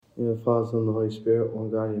In the Father, Son, and the Holy Spirit,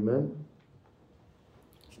 one God, amen.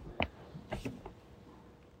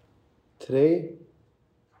 Today,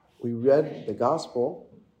 we read the Gospel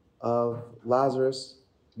of Lazarus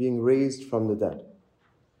being raised from the dead.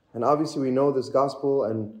 And obviously we know this Gospel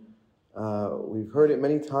and we've heard it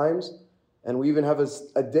many times, and we even have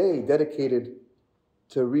a day dedicated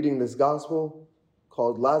to reading this Gospel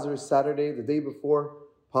called Lazarus Saturday, the day before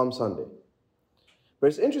Palm Sunday. But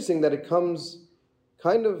it's interesting that it comes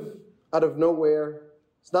kind of out of nowhere.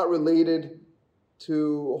 It's not related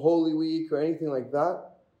to Holy Week or anything like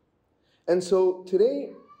that. And so today,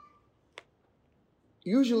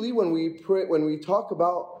 usually when we talk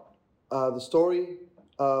about the story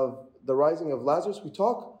of the rising of Lazarus,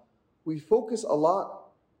 we focus a lot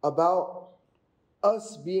about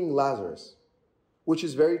us being Lazarus, which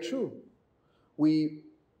is very true. When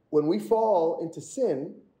we fall into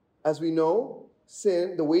sin, as we know,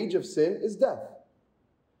 sin, the wage of sin is death.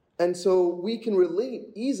 And so we can relate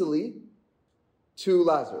easily to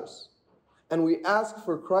Lazarus. And we ask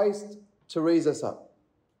for Christ to raise us up.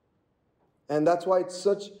 And that's why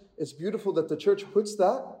it's beautiful that the church puts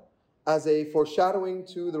that as a foreshadowing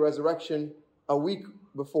to the resurrection a week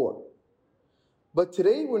before. But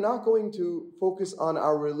today we're not going to focus on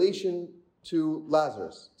our relation to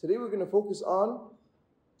Lazarus. Today we're going to focus on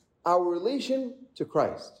our relation to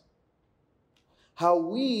Christ. How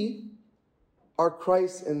we are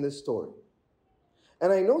Christ in this story.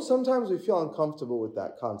 And I know sometimes we feel uncomfortable with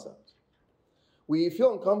that concept. We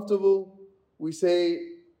feel uncomfortable. We say,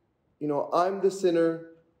 I'm the sinner.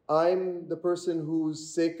 I'm the person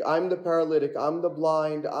who's sick. I'm the paralytic. I'm the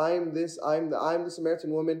blind. I'm this. I'm the Samaritan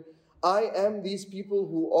woman. I am these people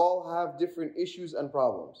who all have different issues and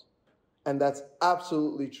problems. And that's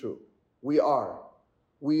absolutely true. We are.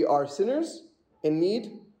 We are sinners in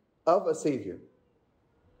need of a Savior.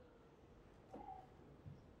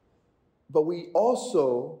 But we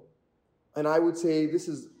also, and I would say this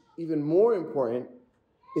is even more important,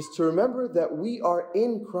 is to remember that we are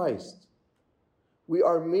in Christ. We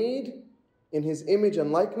are made in His image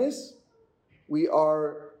and likeness. We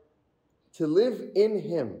are to live in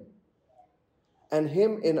Him and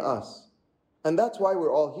Him in us. And that's why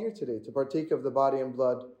we're all here today, to partake of the body and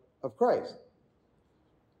blood of Christ.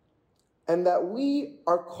 And that we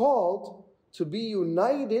are called to be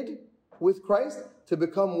united with Christ, to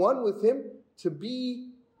become one with Him, to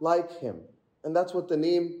be like Him. And that's what the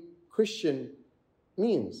name Christian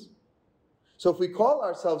means. So if we call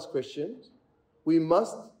ourselves Christians, we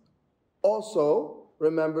must also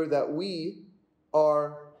remember that we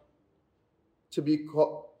are to be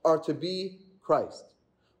Christ.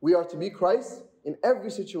 We are to be Christ in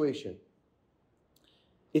every situation.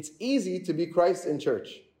 It's easy to be Christ in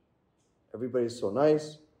church. Everybody's so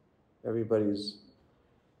nice. Everybody's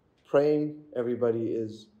praying. Everybody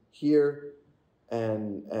is here,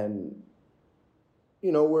 and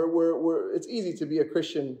it's easy to be a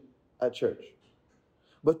Christian at church.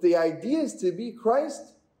 But the idea is to be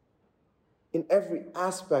Christ in every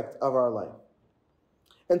aspect of our life.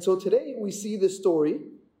 And so today we see the story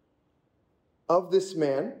of this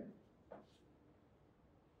man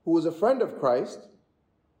who was a friend of Christ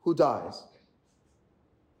who dies.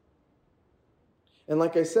 And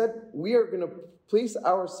like I said, we are going to place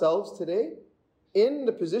ourselves today in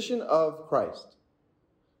the position of Christ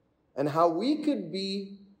and how we could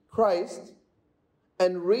be Christ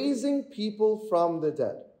and raising people from the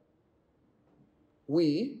dead.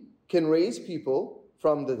 We can raise people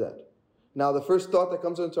from the dead. Now, the first thought that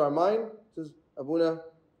comes into our mind is, Abuna,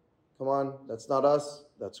 come on, that's not us.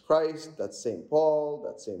 That's Christ. That's St. Paul.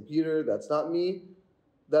 That's St. Peter. That's not me.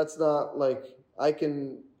 That's not like I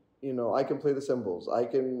can play the cymbals. I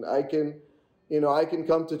can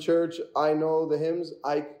come to church. I know the hymns.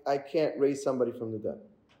 I can't raise somebody from the dead.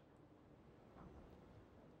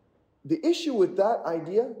 The issue with that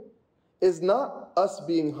idea is not us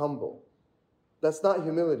being humble. That's not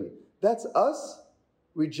humility. That's us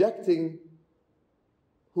rejecting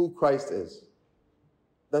who Christ is.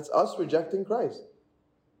 That's us rejecting Christ.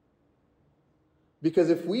 Because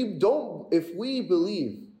if we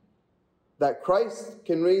believe that Christ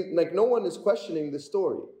can raise, like no one is questioning this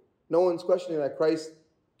story. No one's questioning that Christ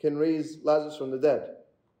can raise Lazarus from the dead.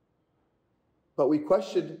 But we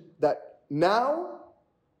question that now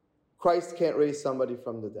Christ can't raise somebody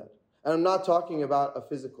from the dead. And I'm not talking about a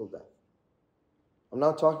physical death. I'm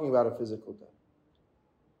not talking about a physical death.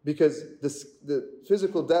 Because the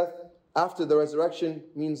physical death after the resurrection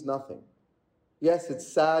means nothing. Yes,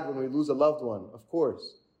 it's sad when we lose a loved one, of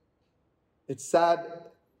course. It's sad,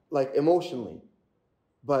 like emotionally.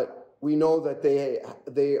 But we know that they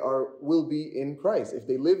will be in Christ. If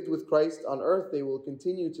they lived with Christ on earth, they will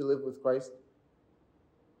continue to live with Christ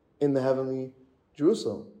in the heavenly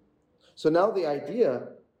Jerusalem. So now the idea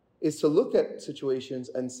is to look at situations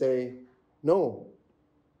and say, no,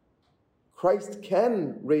 Christ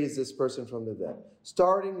can raise this person from the dead,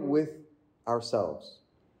 starting with ourselves.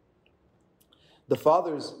 The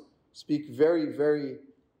fathers speak very, very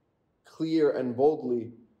clear and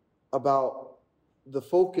boldly about the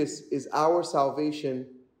focus is our salvation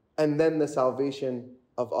and then the salvation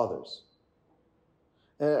of others.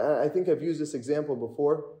 And I think I've used this example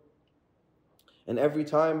before. And every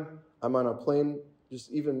time I'm on a plane,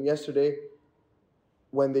 just even yesterday,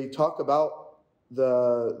 when they talk about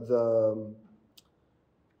they're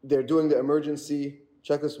doing the emergency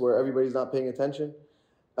checklist where everybody's not paying attention,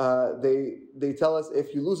 they tell us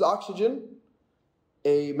if you lose oxygen,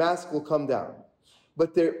 a mask will come down.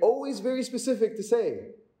 But they're always very specific to say,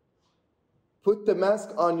 put the mask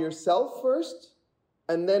on yourself first,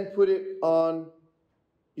 and then put it on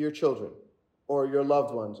your children or your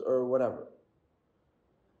loved ones or whatever.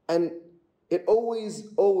 And it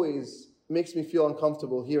always, always makes me feel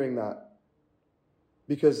uncomfortable hearing that,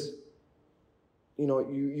 because you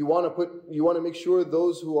want to make sure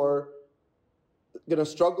those who are going to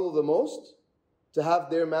struggle the most to have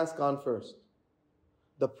their mask on first.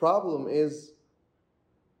 The problem is,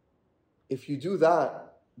 if you do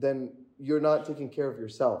that, then you're not taking care of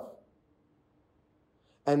yourself.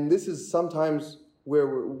 And this is sometimes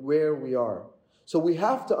where we are. So we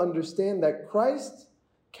have to understand that Christ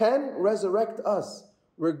can resurrect us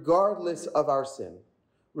regardless of our sin,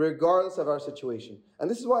 regardless of our situation. And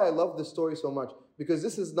this is why I love this story so much, because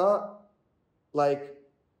this is not like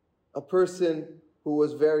a person who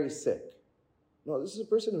was very sick. No, this is a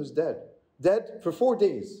person who's dead for 4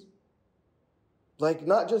 days. Like,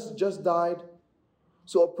 not just died.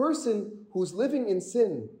 So a person who's living in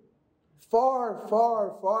sin, far,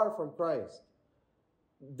 far, far from Christ,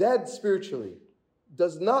 dead spiritually,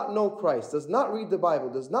 does not know Christ, does not read the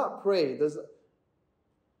Bible, does not pray,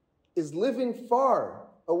 is living far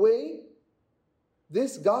away,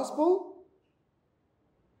 this gospel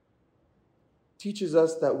teaches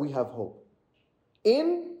us that we have hope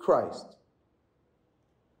in Christ.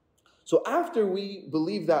 So after we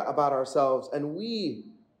believe that about ourselves and we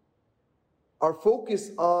are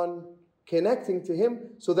focused on connecting to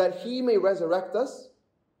Him so that He may resurrect us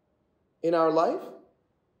in our life,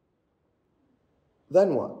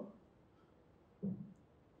 then what?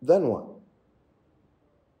 Then what?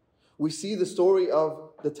 We see the story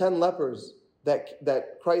of the 10 lepers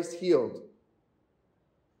that Christ healed.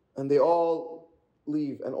 And they all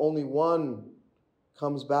leave, and only one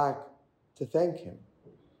comes back to thank Him.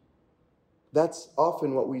 That's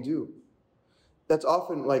often what we do. That's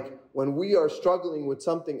often like when we are struggling with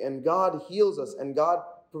something and God heals us and God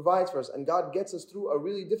provides for us and God gets us through a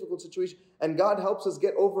really difficult situation and God helps us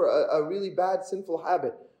get over a really bad sinful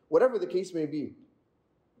habit, whatever the case may be.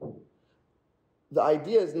 The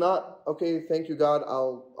idea is not, okay, thank you God,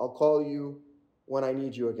 I'll call you when I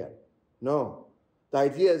need you again. No. The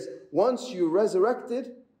idea is once you're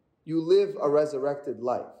resurrected, you live a resurrected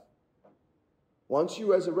life. Once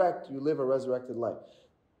you resurrect, you live a resurrected life.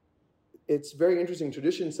 It's very interesting.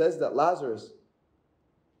 Tradition says that Lazarus,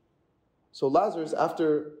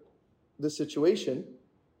 after this situation,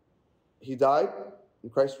 he died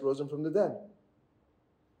and Christ rose him from the dead.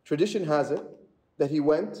 Tradition has it that he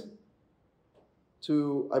went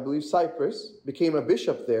to, I believe, Cyprus, became a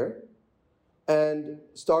bishop there, and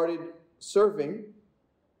started serving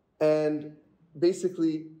and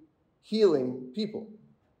basically healing people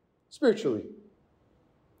spiritually.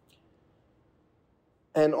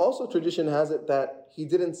 And also tradition has it that he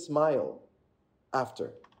didn't smile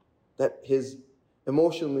after, that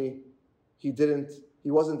emotionally he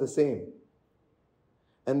wasn't the same.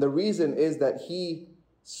 And the reason is that he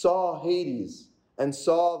saw Hades and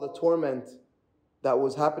saw the torment that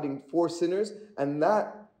was happening for sinners, and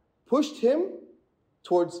that pushed him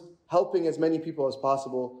towards helping as many people as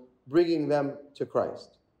possible, bringing them to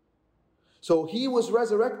Christ. So he was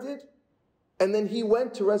resurrected, and then he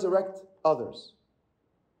went to resurrect others.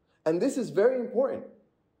 And this is very important,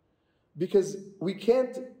 because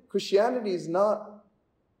Christianity is not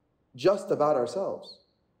just about ourselves.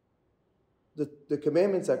 The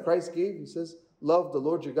commandments that Christ gave, He says, love the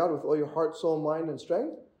Lord your God with all your heart, soul, mind, and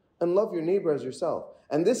strength, and love your neighbor as yourself.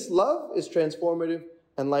 And this love is transformative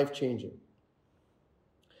and life-changing.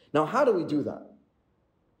 Now, how do we do that?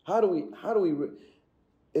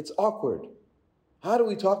 It's awkward. How do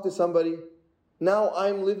we talk to somebody? Now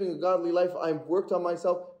I'm living a godly life. I've worked on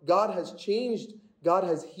myself. God has changed. God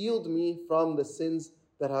has healed me from the sins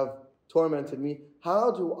that have tormented me.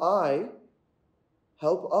 How do I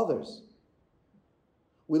help others?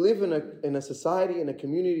 We live in a society, in a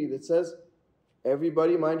community that says,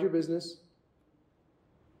 everybody mind your business.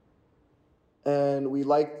 And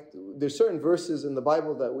there's certain verses in the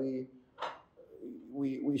Bible that we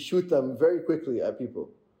shoot them very quickly at people.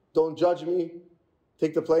 Don't judge me.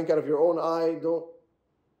 Take the plank out of your own eye. Don't,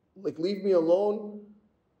 leave me alone.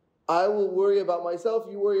 I will worry about myself.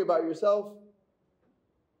 You worry about yourself.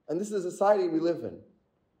 And this is the society we live in.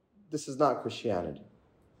 This is not Christianity.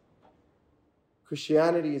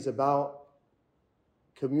 Christianity is about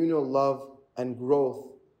communal love and growth,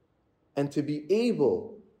 and to be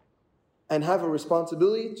able and have a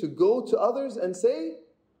responsibility to go to others and say,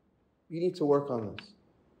 you need to work on this.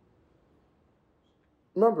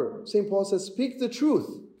 Remember, St. Paul says, speak the truth.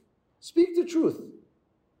 Speak the truth,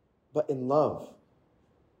 but in love.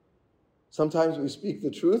 Sometimes we speak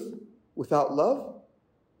the truth without love,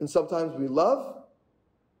 and sometimes we love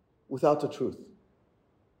without the truth.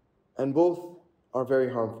 And both are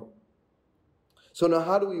very harmful. So now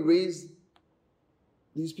how do we raise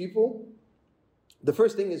these people? The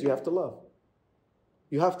first thing is you have to love.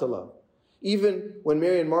 You have to love. Even when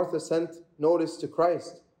Mary and Martha sent notice to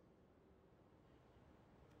Christ,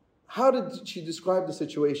 how did she describe the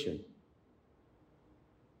situation?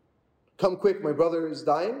 Come quick, my brother is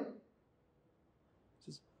dying.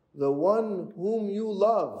 She says, the one whom you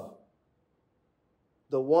love,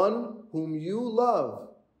 the one whom you love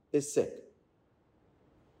is sick.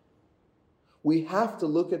 We have to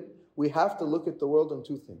look at the world on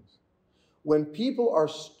two things. When people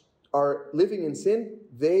are living in sin,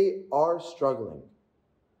 they are struggling.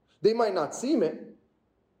 They might not seem it.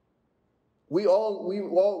 We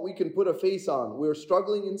can put a face on. We're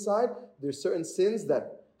struggling inside. There's certain sins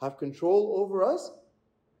that have control over us,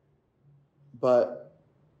 but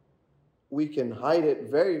we can hide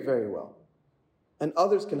it very, very well. And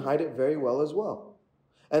others can hide it very well as well.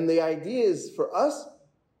 And the idea is for us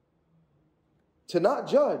to not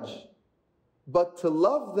judge, but to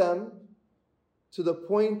love them to the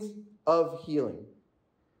point of healing.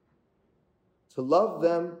 To love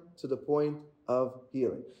them to the point of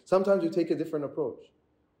healing. Sometimes we take a different approach.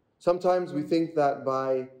 Sometimes we think that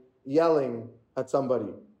by yelling at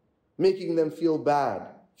somebody, making them feel bad,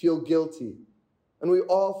 feel guilty, and we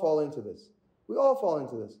all fall into this. We all fall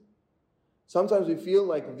into this. Sometimes we feel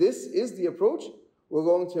like this is the approach. We're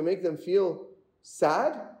going to make them feel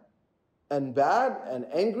sad and bad and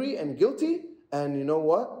angry and guilty, and you know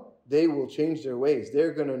what? They will change their ways.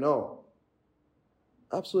 They're going to know.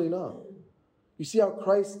 Absolutely not. You see how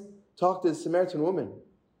Christ talked to the Samaritan woman.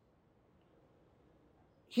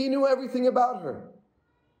 He knew everything about her.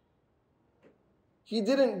 He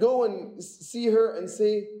didn't go and see her and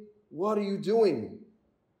say, what are you doing?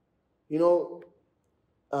 You know,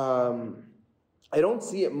 I don't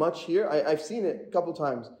see it much here. I've seen it a couple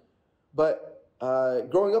times. But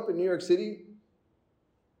growing up in New York City,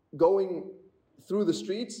 going through the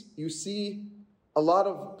streets, you see a lot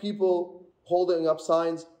of people holding up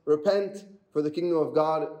signs, repent, for the kingdom of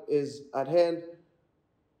God is at hand.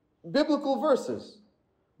 Biblical verses,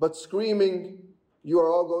 but screaming, you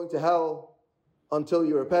are all going to hell until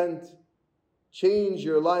you repent. Change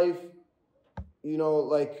your life. You know,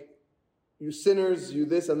 like, you sinners, you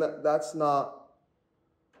this and that. That's not,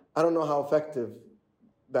 I don't know how effective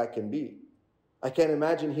that can be. I can't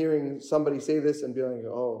imagine hearing somebody say this and being like,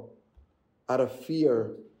 oh, out of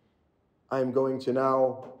fear, I'm going to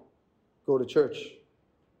now go to church.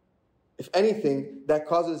 If anything, that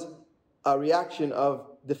causes a reaction of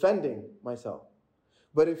defending myself.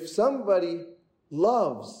 But if somebody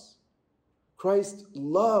loves, Christ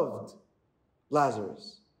loved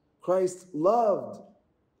Lazarus. Christ loved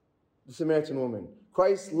the Samaritan woman.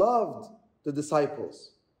 Christ loved the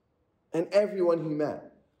disciples and everyone he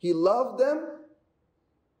met. He loved them,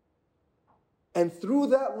 and through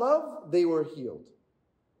that love, they were healed.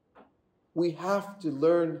 We have to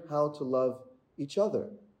learn how to love each other,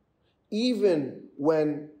 even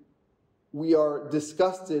when we are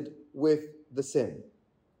disgusted with the sin,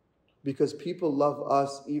 because people love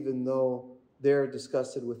us even though they're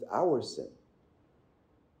disgusted with our sin.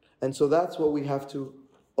 And so that's what we have to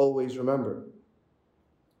always remember.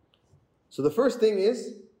 So the first thing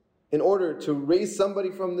is, in order to raise somebody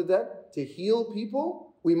from the dead, to heal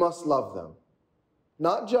people, we must love them.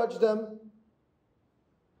 Not judge them,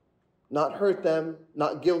 not hurt them,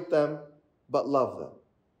 not guilt them, but love them.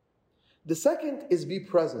 The second is be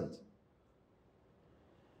present.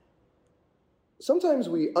 Sometimes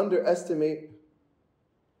we underestimate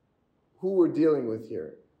who we're dealing with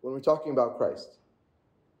here when we're talking about Christ.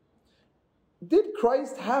 Did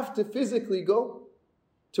Christ have to physically go?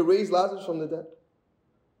 to raise Lazarus from the dead?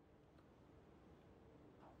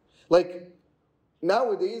 Like,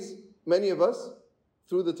 nowadays, many of us,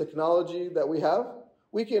 through the technology that we have,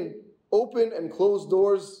 we can open and close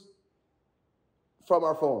doors from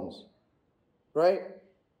our phones, right?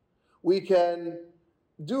 We can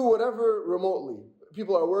do whatever remotely.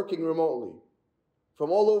 People are working remotely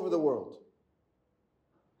from all over the world.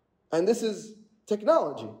 And this is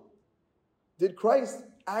technology. Did Christ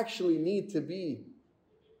actually need to be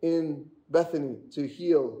in Bethany to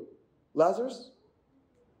heal Lazarus?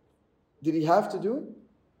 Did he have to do it?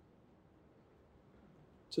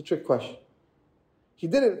 It's a trick question. He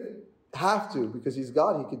didn't have to because he's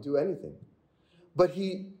God, he could do anything. But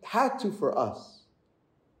he had to for us.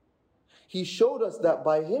 He showed us that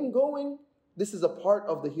by him going, this is a part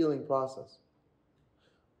of the healing process.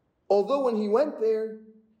 Although when he went there,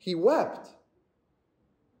 he wept,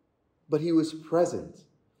 but he was present.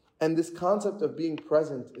 And this concept of being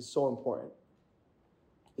present is so important.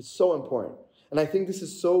 It's so important. And I think this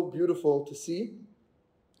is so beautiful to see.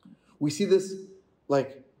 We see this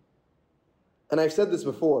and I've said this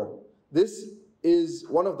before, this is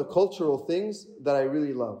one of the cultural things that I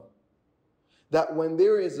really love. That when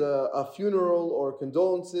there is a funeral or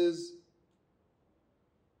condolences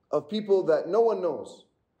of people that no one knows,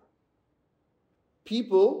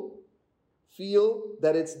 people feel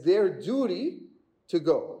that it's their duty to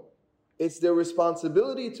go. It's their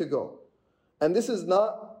responsibility to go. And this is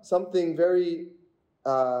not something very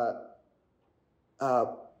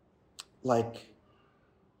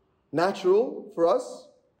natural for us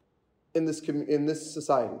in this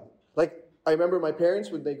society. Like, I remember my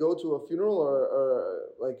parents, when they go to a funeral or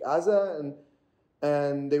like Aza,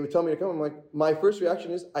 and they would tell me to come, I'm like, my first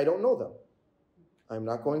reaction is, I don't know them. I'm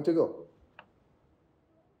not going to go.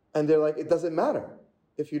 And they're like, it doesn't matter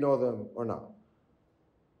if you know them or not.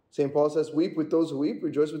 St. Paul says, weep with those who weep,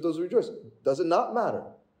 rejoice with those who rejoice. Does it not matter?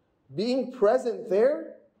 Being present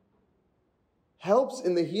there helps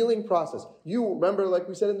in the healing process. You remember, like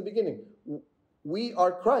we said in the beginning, we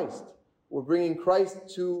are Christ. We're bringing Christ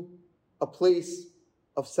to a place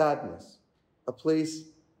of sadness, a place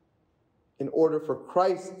in order for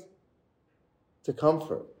Christ to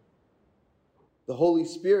comfort. The Holy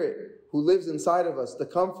Spirit who lives inside of us, the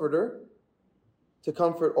Comforter, to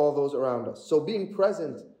comfort all those around us. So being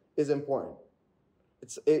present is important.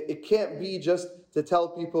 It can't be just to tell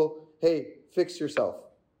people, hey, fix yourself.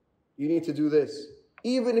 You need to do this.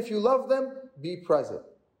 Even if you love them, be present.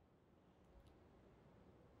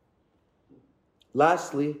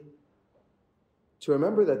 Lastly, to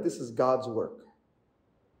remember that this is God's work.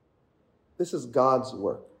 This is God's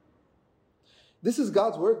work. This is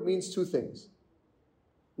God's work means two things.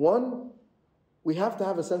 One, we have to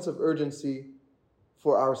have a sense of urgency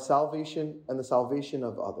for our salvation and the salvation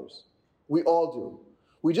of others. We all do.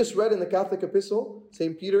 We just read in the Catholic epistle,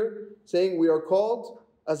 St. Peter saying we are called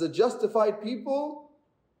as a justified people,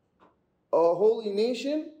 a holy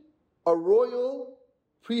nation, a royal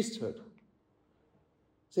priesthood.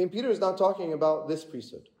 St. Peter is not talking about this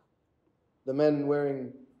priesthood, the men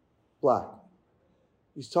wearing black.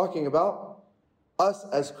 He's talking about us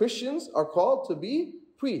as Christians are called to be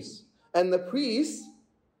priests. And the priest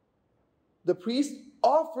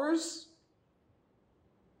offers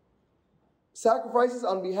sacrifices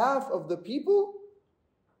on behalf of the people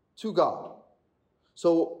to God.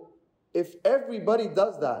 So if everybody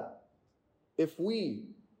does that, if we,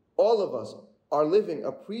 all of us, are living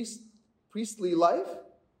a priestly life,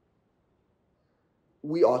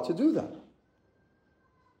 we ought to do that.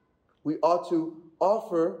 We ought to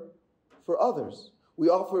offer for others. We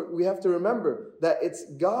have to remember that it's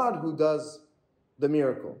God who does the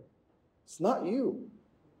miracle. It's not you.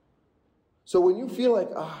 So when you feel like,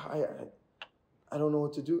 I don't know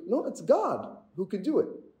what to do. No, it's God who can do it.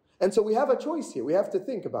 And so we have a choice here. We have to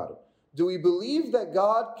think about it. Do we believe that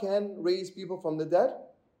God can raise people from the dead?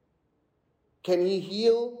 Can he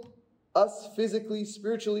heal us physically,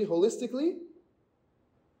 spiritually, holistically?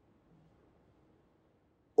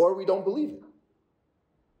 Or we don't believe it.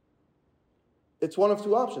 It's one of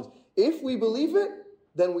two options. If we believe it,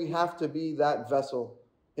 then we have to be that vessel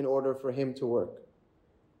in order for him to work.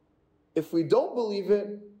 If we don't believe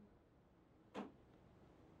it,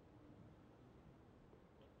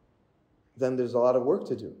 then there's a lot of work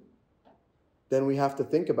to do. Then we have to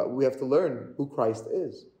think about, we have to learn who Christ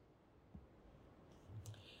is.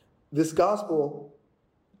 This gospel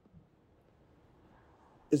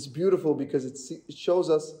is beautiful because it shows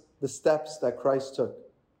us the steps that Christ took.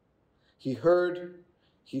 He heard,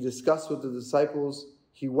 he discussed with the disciples,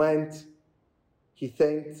 he went, he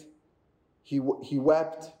thanked, he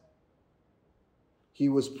wept, he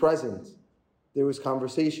was present, there was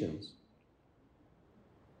conversations.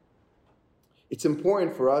 It's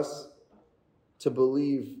important for us to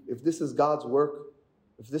believe if this is God's work,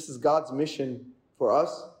 if this is God's mission for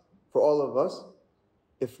us, for all of us,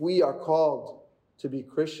 if we are called to be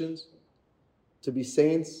Christians, to be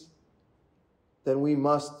saints, then we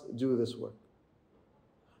must do this work.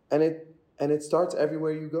 And it starts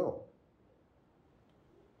everywhere you go.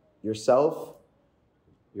 Yourself,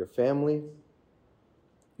 your family,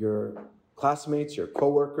 your classmates, your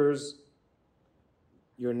coworkers,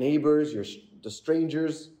 your neighbors, the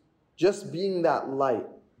strangers, just being that light,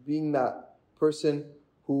 being that person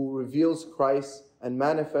who reveals Christ and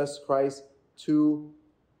manifests Christ to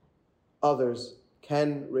others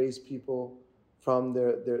can raise people from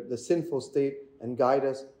the sinful state and guide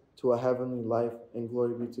us to a heavenly life. And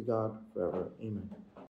glory be to God forever. Amen.